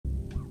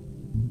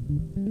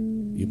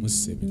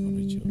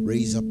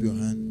Raise up your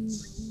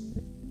hands.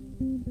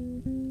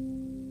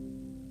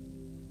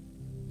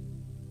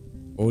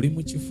 You're in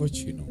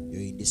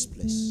this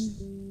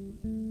place.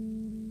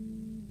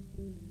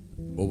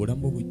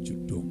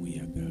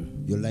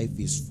 Your life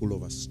is full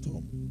of a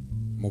storm.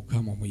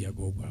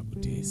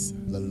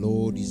 The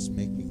Lord is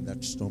making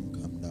that storm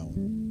come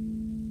down.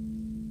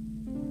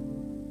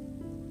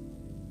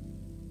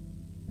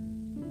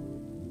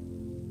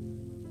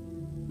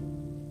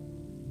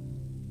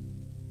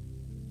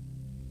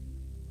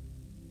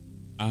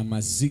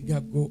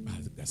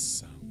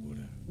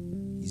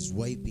 He's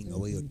wiping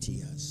away your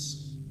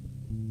tears.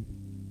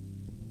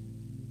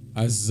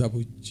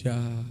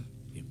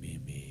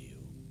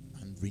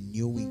 And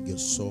renewing your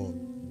soul.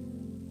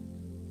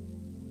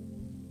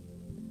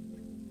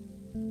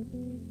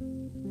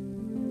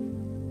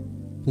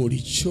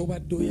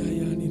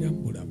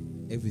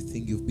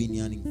 Everything you've been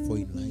yearning for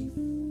in life,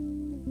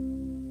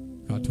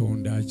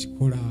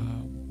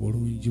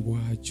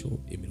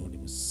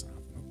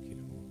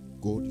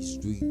 God is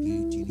doing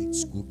it in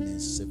its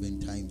goodness 7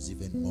 times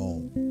even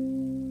more.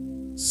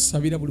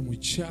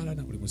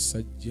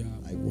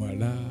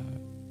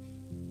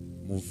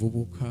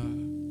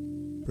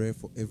 Pray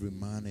for every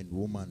man and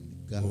woman,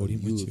 girl,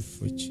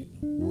 youth,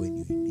 when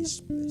you're in this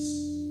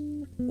place.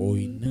 You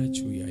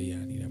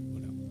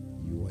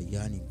are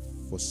yearning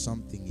for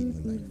something in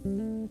your life.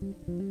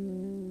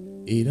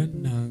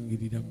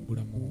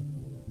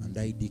 And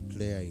I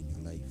declare in your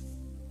life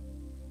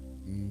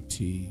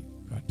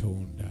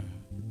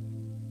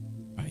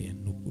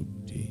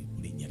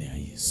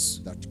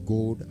that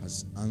God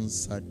has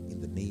answered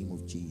in the name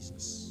of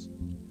Jesus.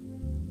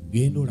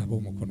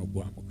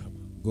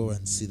 Go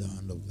and see the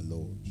hand of the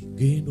Lord.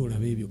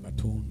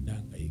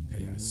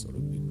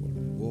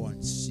 Go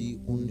and see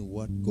only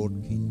what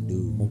God can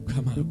do.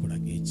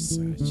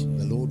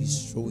 The Lord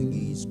is showing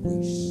you His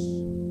grace.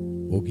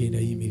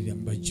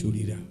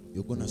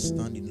 You're going to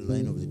stand in the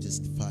line of the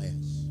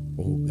testifiers.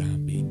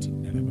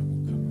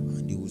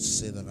 And you will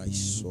say that I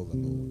saw the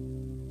Lord.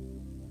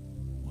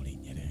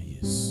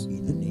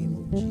 In the name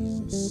of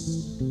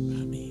Jesus.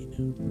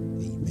 Amen.